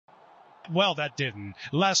Well, that didn't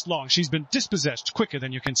last long. She's been dispossessed quicker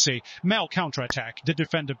than you can see. Male counterattack. The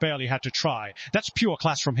defender barely had to try. That's pure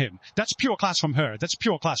class from him. That's pure class from her. That's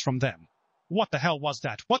pure class from them. What the hell was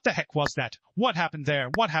that? What the heck was that? What happened there?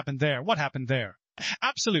 What happened there? What happened there?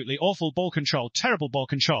 Absolutely awful ball control, terrible ball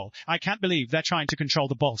control. I can't believe they're trying to control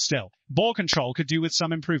the ball still. Ball control could do with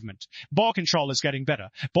some improvement. Ball control is getting better.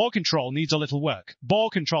 Ball control needs a little work. Ball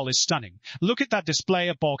control is stunning. Look at that display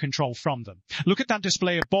of ball control from them. Look at that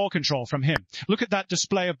display of ball control from him. Look at that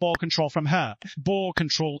display of ball control from her. Ball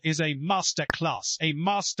control is a master class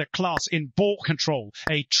in ball control.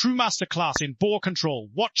 A true master class in ball control.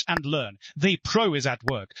 Watch and learn. The pro is at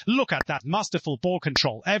work. Look at that masterful ball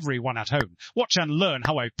control. Everyone at home. Watch and learn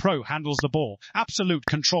how a pro handles the ball. Absolute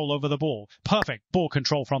control over the ball. Perfect ball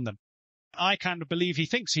control from them. I can't believe he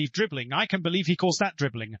thinks he's dribbling. I can believe he calls that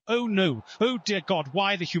dribbling. Oh no. Oh dear God,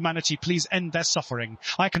 why the humanity please end their suffering.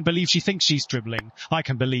 I can believe she thinks she's dribbling. I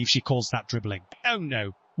can believe she calls that dribbling. Oh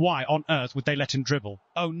no. Why on earth would they let him dribble?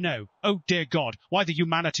 Oh no. Oh dear God, why the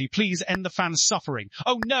humanity please end the fans' suffering.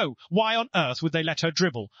 Oh no. Why on earth would they let her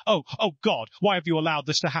dribble? Oh God, why have you allowed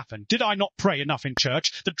this to happen? Did I not pray enough in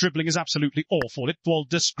church? The dribbling is absolutely awful. It's all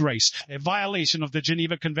disgrace. A violation of the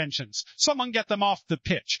Geneva Conventions. Someone get them off the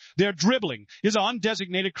pitch. Their dribbling is an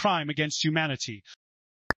undesignated crime against humanity.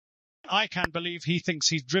 I can't believe he thinks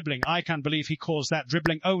he's dribbling. I can't believe he calls that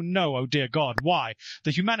dribbling. Oh no, oh dear God, why?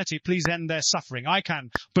 The humanity please end their suffering. I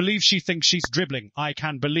can't believe she thinks she's dribbling. I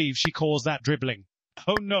can't believe she calls that dribbling.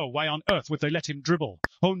 Oh no, why on earth would they let him dribble?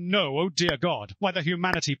 Oh no, oh dear God, why the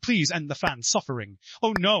humanity please end the fans' suffering?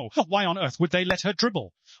 Oh no, why on earth would they let her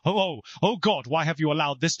dribble? Oh God, why have you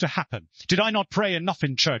allowed this to happen? Did I not pray enough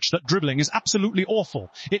in church that dribbling is absolutely awful?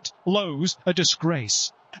 It lows a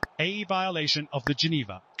disgrace. A violation of the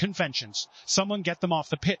Geneva Conventions. Someone get them off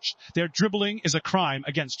the pitch. Their dribbling is a crime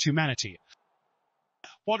against humanity.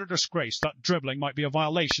 What a disgrace that dribbling might be a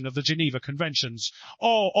violation of the Geneva Conventions.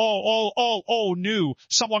 Oh no.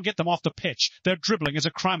 Someone get them off the pitch. Their dribbling is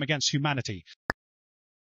a crime against humanity.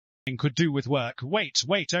 Could do with work. Wait,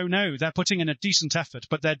 oh no, they're putting in a decent effort,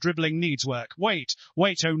 but their dribbling needs work. Wait,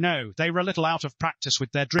 oh no, they were a little out of practice with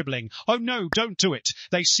their dribbling. Oh no, don't do it.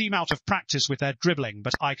 They seem out of practice with their dribbling,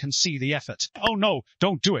 but I can see the effort. Oh no,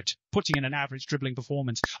 don't do it. Putting in an average dribbling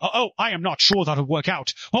performance. I am not sure that'll work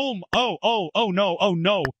out. Oh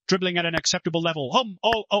no, dribbling at an acceptable level.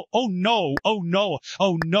 Oh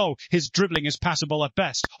no, his dribbling is passable at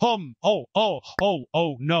best. Oh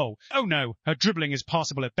no, her dribbling is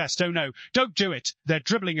passable at best. Oh no, don't do it. Their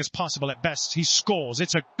dribbling is passable at best. He scores.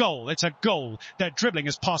 It's a goal. Their dribbling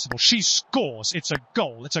is passable. She scores. It's a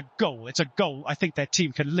goal. I think their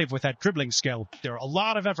team can live with that dribbling skill. There are a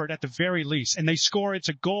lot of effort at the very least, and they score. It's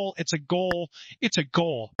a goal.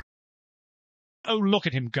 Oh, look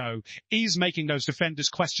at him go. He's making those defenders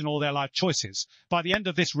question all their life choices. By the end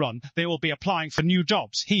of this run, they will be applying for new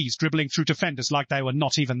jobs. He's dribbling through defenders like they were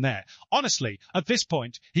not even there. Honestly, at this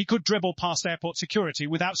point, he could dribble past airport security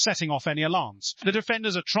without setting off any alarms. The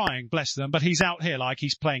defenders are trying, bless them, but he's out here like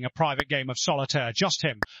he's playing a private game of solitaire. Just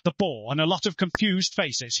him, the ball, and a lot of confused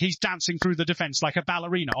faces. He's dancing through the defense like a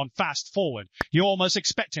ballerina on fast forward. You almost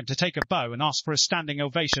expect him to take a bow and ask for a standing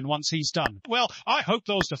ovation once he's done. Well, I hope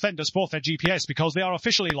those defenders bought their GPS because they are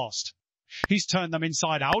officially lost. He's turned them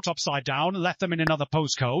inside out, upside down, left them in another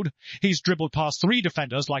postcode. He's dribbled past 3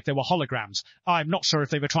 defenders like they were holograms. I'm not sure if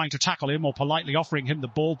they were trying to tackle him or politely offering him the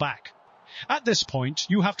ball back. At this point,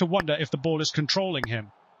 you have to wonder if the ball is controlling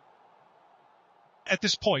him. It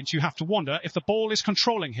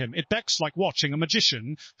begs like watching a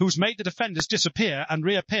magician who's made the defenders disappear and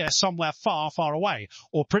reappear somewhere far, far away.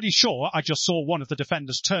 Or pretty sure I just saw one of the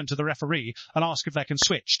defenders turn to the referee and ask if they can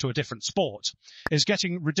switch to a different sport. It's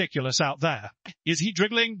getting ridiculous out there. Is he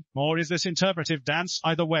dribbling, or is this interpretive dance?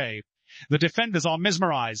 Either way. The defenders are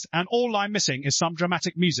mesmerized, and all I'm missing is some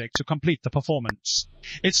dramatic music to complete the performance.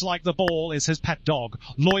 It's like the ball is his pet dog,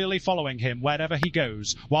 loyally following him wherever he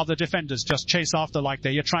goes, while the defenders just chase after like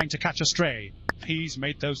they are trying to catch a stray. He's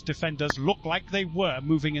made those defenders look like they were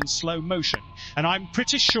moving in slow motion, and I'm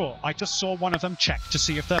pretty sure I just saw one of them check to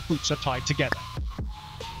see if their boots are tied together.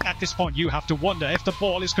 At this point, you have to wonder if the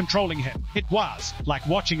ball is controlling him. It was like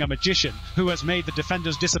watching a magician who has made the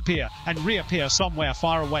defenders disappear and reappear somewhere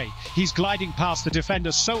far away. He's gliding past the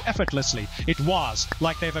defenders so effortlessly. It was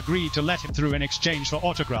like they've agreed to let him through in exchange for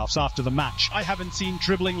autographs after the match. I haven't seen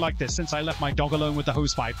dribbling like this since I left my dog alone with the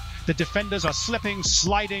hosepipe. The defenders are slipping,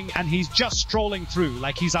 sliding, and he's just strolling through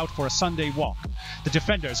like he's out for a Sunday walk. The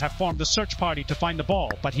defenders have formed a search party to find the ball,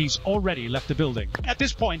 but he's already left the building. At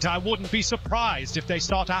this point, I wouldn't be surprised if they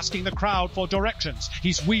start asking the crowd for directions.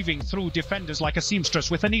 He's weaving through defenders like a seamstress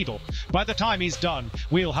with a needle. By the time he's done,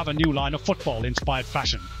 we'll have a new line of football-inspired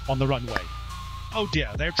fashion on the runway. Oh dear,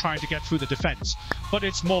 they're trying to get through the defense, but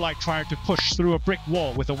it's more like trying to push through a brick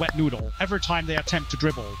wall with a wet noodle every time they attempt to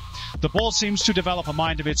dribble. The ball seems to develop a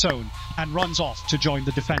mind of its own and runs off to join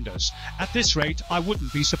the defenders. At this rate, I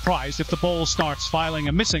wouldn't be surprised if the ball starts filing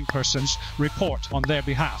a missing persons report on their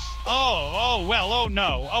behalf. Oh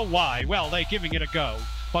no, oh why? Well, they're giving it a go.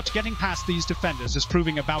 But getting past these defenders is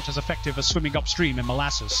proving about as effective as swimming upstream in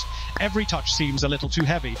molasses. Every touch seems a little too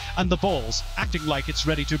heavy, and the ball's acting like it's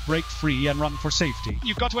ready to break free and run for safety.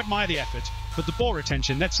 You've got to admire the effort, but the ball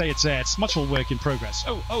retention, let's say it's there, it's much more work in progress.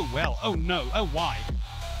 Oh no, oh why?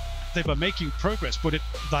 They were making progress, but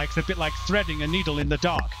it's a bit like threading a needle in the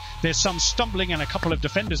dark. There's some stumbling and a couple of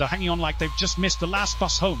defenders are hanging on like they've just missed the last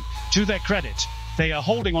bus home. To their credit, they are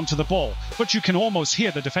holding onto the ball, but you can almost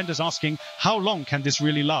hear the defenders asking, how long can this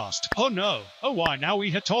really last? Oh no, oh why, now we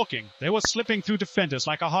hear talking. They were slipping through defenders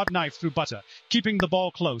like a hard knife through butter, keeping the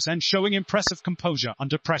ball close and showing impressive composure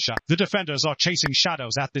under pressure. The defenders are chasing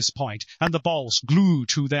shadows at this point, and the ball's glued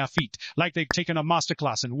to their feet, like they've taken a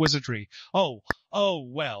masterclass in wizardry. Oh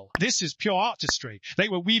well, this is pure artistry. They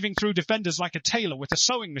were weaving through defenders like a tailor with a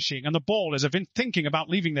sewing machine, and the ball as if thinking about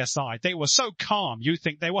leaving their side. They were so calm, you'd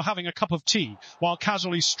think they were having a cup of tea, while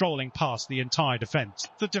casually strolling past the entire defense.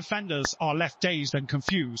 The defenders are left dazed and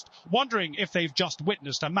confused, wondering if they've just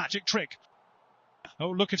witnessed a magic trick. Oh,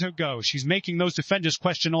 look at her go. She's making those defenders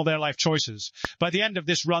question all their life choices. By the end of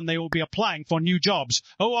this run, they will be applying for new jobs.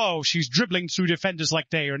 Oh, she's dribbling through defenders like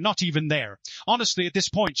they are not even there. Honestly, at this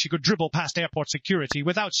point, she could dribble past airport security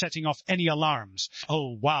without setting off any alarms.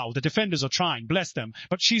 Oh, wow, the defenders are trying, bless them.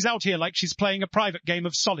 But she's out here like she's playing a private game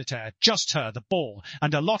of solitaire. Just her, the ball,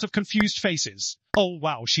 and a lot of confused faces. Oh,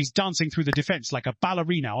 wow, she's dancing through the defense like a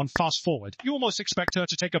ballerina on fast forward. You almost expect her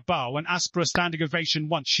to take a bow and ask for a standing ovation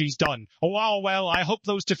once she's done. Oh, wow, well, I hope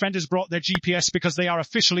those defenders brought their GPS because they are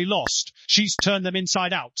officially lost. She's turned them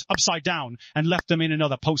inside out, upside down, and left them in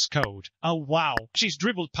another postcode. Oh, wow. She's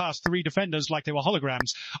dribbled past 3 defenders like they were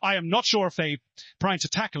holograms. I am not sure if they trying to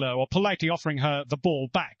tackle her or politely offering her the ball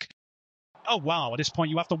back. Oh wow, at this point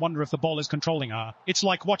you have to wonder if the ball is controlling her. It's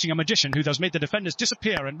like watching a magician who has made the defenders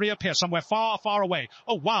disappear and reappear somewhere far, far away.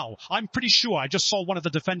 Oh wow, I'm pretty sure I just saw one of the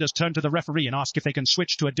defenders turn to the referee and ask if they can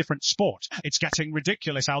switch to a different sport. It's getting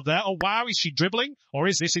ridiculous out there. Oh wow, is she dribbling? Or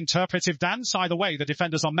is this interpretive dance? Either way, the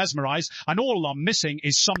defenders are mesmerized, and all I'm missing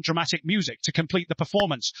is some dramatic music to complete the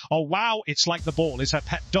performance. Oh wow, it's like the ball is her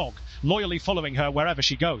pet dog, loyally following her wherever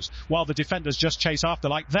she goes, while the defenders just chase after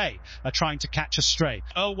like they are trying to catch a stray.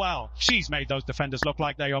 Oh wow, she's made those defenders look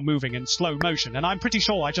like they are moving in slow motion, and I'm pretty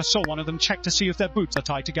sure I just saw one of them check to see if their boots are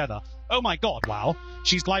tied together. Oh my god, wow.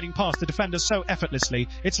 She's gliding past the defenders so effortlessly,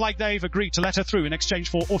 it's like they've agreed to let her through in exchange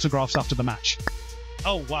for autographs after the match.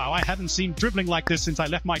 Oh wow, I hadn't seen dribbling like this since I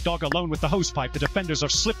left my dog alone with the hosepipe. The defenders are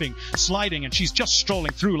slipping, sliding, and she's just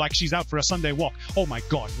strolling through like she's out for a Sunday walk. Oh my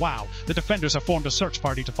god, wow. The defenders have formed a search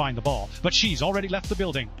party to find the ball, but she's already left the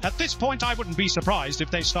building. At this point, I wouldn't be surprised if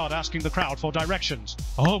they start asking the crowd for directions.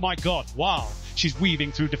 Oh my god, wow. She's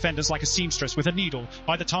weaving through defenders like a seamstress with a needle.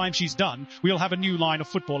 By the time she's done, we'll have a new line of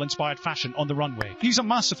football-inspired fashion on the runway. He's a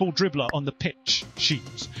masterful dribbler on the pitch.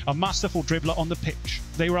 She's a masterful dribbler on the pitch.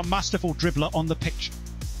 They were a masterful dribbler on the pitch.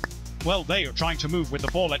 Well, they are trying to move with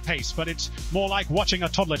the ball at pace, but it's more like watching a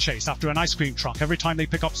toddler chase after an ice cream truck every time they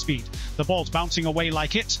pick up speed. The ball's bouncing away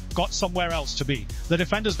like it got somewhere else to be. The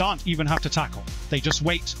defenders don't even have to tackle. They just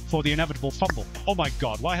wait for the inevitable fumble. Oh my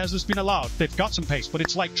god, why has this been allowed? They've got some pace, but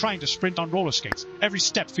it's like trying to sprint on roller skates. Every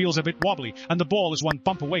step feels a bit wobbly, and the ball is one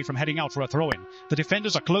bump away from heading out for a throw-in. The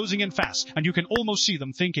defenders are closing in fast, and you can almost see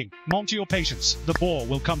them thinking, "Mount to your patience. The ball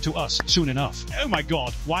will come to us soon enough." Oh my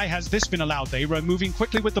god, why has this been allowed? They were moving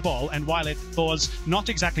quickly with the ball, and while it was not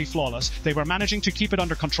exactly flawless, they were managing to keep it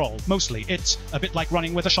under control. Mostly, it's a bit like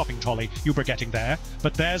running with a shopping trolley. You were getting there,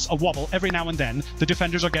 but there's a wobble every now and then. The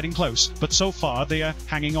defenders are getting close, but so far they are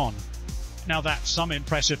hanging on. Now that's some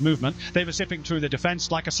impressive movement. They were zipping through the defense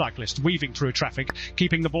like a cyclist, weaving through traffic,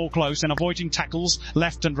 keeping the ball close and avoiding tackles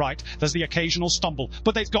left and right. There's the occasional stumble,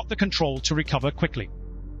 but they've got the control to recover quickly.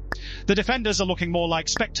 The defenders are looking more like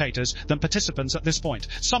spectators than participants at this point.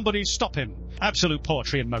 Somebody stop him. Absolute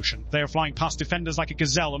poetry in motion. They are flying past defenders like a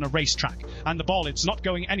gazelle on a racetrack, and the ball is not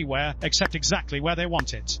going anywhere except exactly where they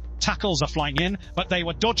want it. Tackles are flying in, but they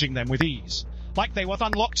were dodging them with ease. Like they have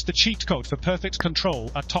unlocked the cheat code for perfect control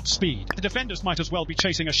at top speed. The defenders might as well be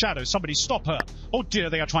chasing a shadow. Somebody stop her. Oh dear,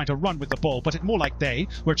 they are trying to run with the ball, but it's more like they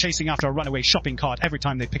were chasing after a runaway shopping cart every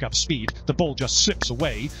time they pick up speed. The ball just slips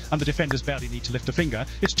away, and the defenders barely need to lift a finger.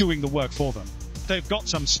 It's doing the work for them. They've got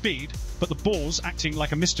some speed, but the ball's acting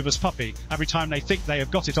like a mischievous puppy. Every time they think they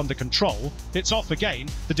have got it under control, it's off again.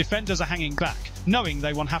 The defenders are hanging back, knowing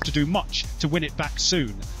they won't have to do much to win it back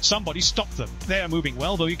soon. Somebody stop them. They are moving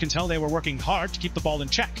well, though you can tell they were working hard to keep the ball in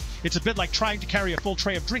check. It's a bit like trying to carry a full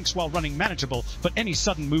tray of drinks while running manageable, but any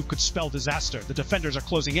sudden move could spell disaster. The defenders are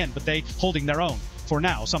closing in, but they holding their own. For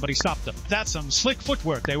now, somebody stopped them. That's some slick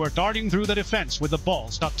footwork. They were darting through the defense with the ball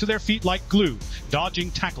stuck to their feet like glue,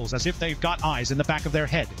 dodging tackles as if they've got eyes in the back of their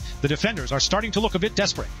head. The defenders are starting to look a bit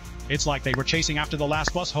desperate. It's like they were chasing after the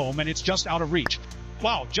last bus home and it's just out of reach.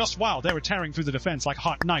 Wow, just wow, they were tearing through the defense like a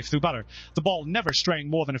hot knife through butter. The ball never straying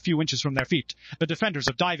more than a few inches from their feet. The defenders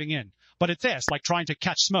are diving in, but it's this like trying to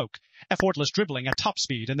catch smoke. Effortless dribbling at top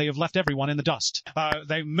speed, and they have left everyone in the dust.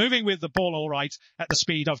 They're moving with the ball all right at the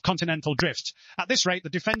speed of continental drift. At this rate, the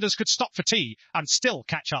defenders could stop for tea and still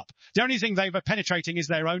catch up. The only thing they've penetrating is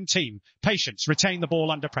their own team. Patience, retain the ball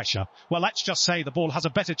under pressure. Well, let's just say the ball has a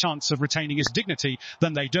better chance of retaining its dignity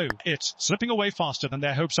than they do. It's slipping away faster than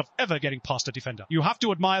their hopes of ever getting past a defender. You have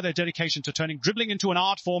to admire their dedication to turning dribbling into an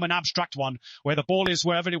art form, an abstract one, where the ball is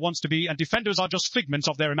wherever it wants to be and defenders are just figments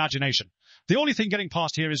of their imagination. The only thing getting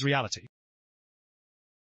past here is reality.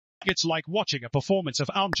 It's like watching a performance of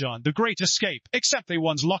Amjan, The Great Escape, except the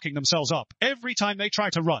ones locking themselves up every time they try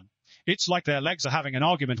to run. It's like their legs are having an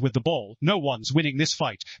argument with the ball. No one's winning this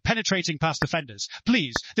fight. Penetrating past defenders.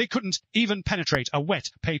 Please, they couldn't even penetrate a wet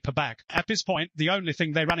paper bag. At this point, the only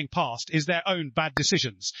thing they're running past is their own bad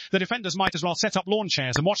decisions. The defenders might as well set up lawn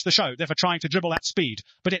chairs and watch the show. They're for trying to dribble at speed.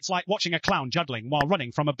 But it's like watching a clown juggling while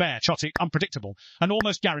running from a bear, chaotic, unpredictable, and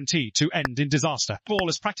almost guaranteed to end in disaster. Ball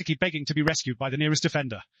is practically begging to be rescued by the nearest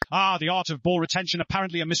defender. The art of ball retention,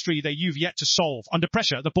 apparently a mystery you've yet to solve. Under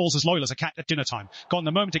pressure, the ball's as loyal as a cat at dinner time. Gone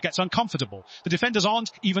the moment it gets uncomfortable. The defenders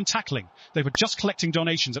aren't even tackling. They were just collecting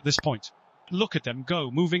donations at this point. Look at them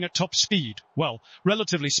go, moving at top speed. Well,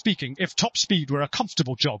 relatively speaking, if top speed were a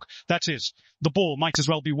comfortable jog, that is, the ball might as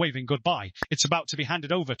well be waving goodbye. It's about to be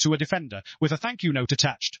handed over to a defender with a thank you note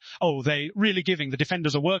attached. Oh, they really giving the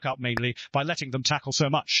defenders a workout mainly by letting them tackle so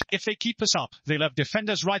much. If they keep this up, they'll have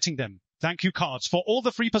defenders writing them thank you cards for all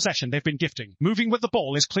the free possession they've been gifting. Moving with the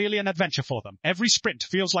ball is clearly an adventure for them. Every sprint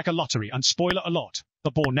feels like a lottery, and spoiler alert,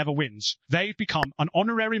 the ball never wins. They've become an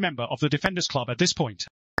honorary member of the Defenders Club at this point.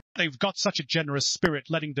 They've got such a generous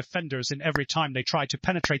spirit, letting defenders in every time they try to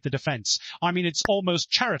penetrate the defense. I mean, it's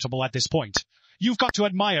almost charitable at this point. You've got to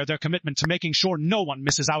admire their commitment to making sure no one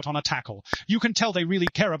misses out on a tackle. You can tell they really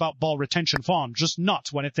care about ball retention fun, just not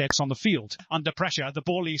when it's on the field. Under pressure, the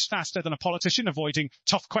ball leaves faster than a politician, avoiding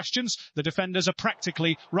tough questions. The defenders are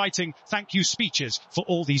practically writing thank you speeches for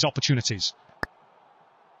all these opportunities.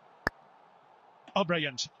 Oh,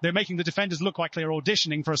 brilliant. They're making the defenders look like they're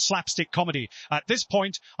auditioning for a slapstick comedy. At this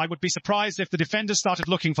point, I would be surprised if the defenders started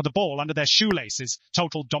looking for the ball under their shoelaces.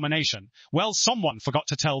 Total domination. Well, someone forgot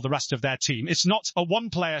to tell the rest of their team it's not a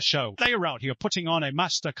one-player show. They are out here putting on a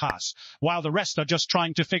masterclass, while the rest are just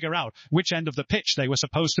trying to figure out which end of the pitch they were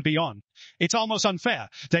supposed to be on. It's almost unfair.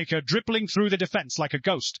 They are dribbling through the defense like a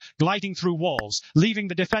ghost, gliding through walls, leaving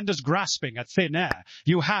the defenders grasping at thin air.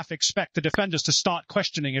 You half expect the defenders to start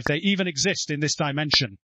questioning if they even exist in this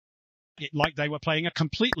dimension. Like they were playing a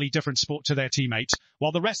completely different sport to their teammates.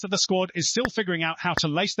 While the rest of the squad is still figuring out how to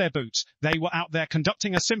lace their boots, they were out there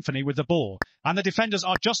conducting a symphony with the ball. And the defenders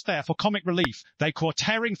are just there for comic relief. They were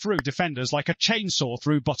tearing through defenders like a chainsaw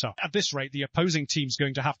through butter. At this rate, the opposing team's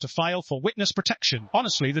going to have to file for witness protection.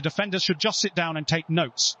 Honestly, the defenders should just sit down and take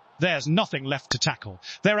notes. There's nothing left to tackle.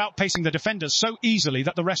 They're outpacing the defenders so easily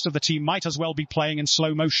that the rest of the team might as well be playing in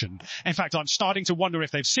slow motion. In fact, I'm starting to wonder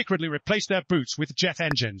if they've secretly replaced their boots with jet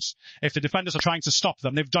engines. If the defenders are trying to stop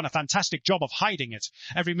them, they've done a fantastic job of hiding it.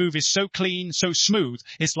 Every move is so clean, so smooth,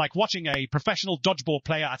 it's like watching a professional dodgeball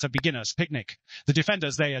player at a beginner's picnic. The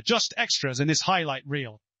defenders, they are just extras in this highlight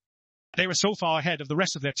reel. They were so far ahead of the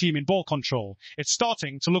rest of their team in ball control. It's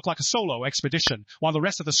starting to look like a solo expedition. While the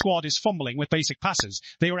rest of the squad is fumbling with basic passes,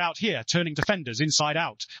 they were out here turning defenders inside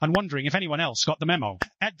out and wondering if anyone else got the memo.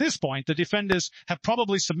 At this point, the defenders have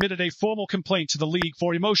probably submitted a formal complaint to the league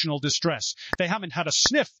for emotional distress. They haven't had a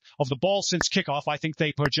sniff of the ball since kickoff. I think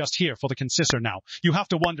they were just here for the consistor now. You have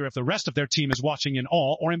to wonder if the rest of their team is watching in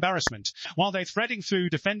awe or embarrassment. While they're threading through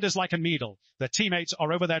defenders like a needle, their teammates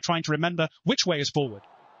are over there trying to remember which way is forward.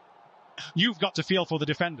 You've got to feel for the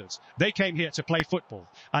defenders. They came here to play football,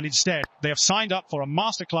 and instead they have signed up for a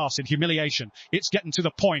masterclass in humiliation. It's getting to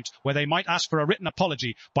the point where they might ask for a written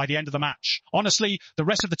apology by the end of the match. Honestly, the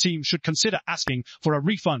rest of the team should consider asking for a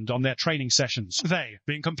refund on their training sessions. They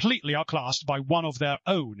being completely outclassed by one of their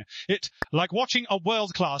own. It like watching a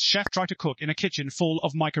world-class chef try to cook in a kitchen full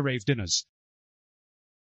of microwave dinners.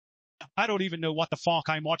 I don't even know what the fuck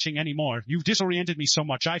I'm watching anymore. You've disoriented me so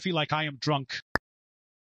much I feel like I am drunk.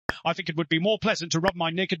 I think it would be more pleasant to rub my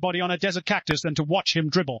naked body on a desert cactus than to watch him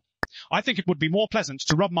dribble. I think it would be more pleasant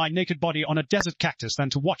to rub my naked body on a desert cactus than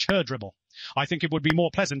to watch her dribble. I think it would be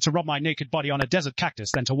more pleasant to rub my naked body on a desert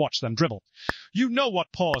cactus than to watch them dribble. You know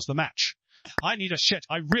what paused the match. I need a shit.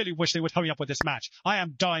 I really wish they would hurry up with this match. I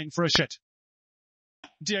am dying for a shit.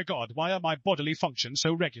 Dear God, why are my bodily functions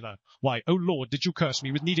so regular? Why, oh Lord, did you curse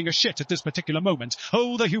me with needing a shit at this particular moment?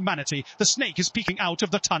 Oh, the humanity! The snake is peeking out of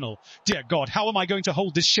the tunnel. Dear God, how am I going to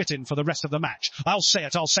hold this shit in for the rest of the match? I'll say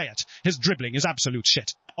it. His dribbling is absolute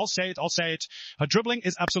shit. I'll say it. Her dribbling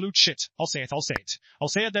is absolute shit. I'll say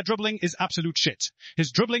it. Their dribbling is absolute shit.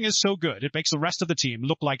 His dribbling is so good, it makes the rest of the team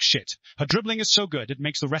look like shit. Her dribbling is so good, it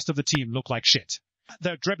makes the rest of the team look like shit.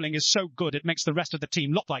 Their dribbling is so good it makes the rest of the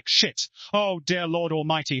team look like shit. Oh, dear Lord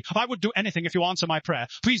Almighty, I would do anything if you answer my prayer.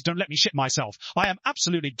 Please don't let me shit myself. I am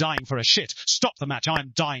absolutely dying for a shit. Stop the match, I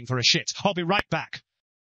am dying for a shit. I'll be right back.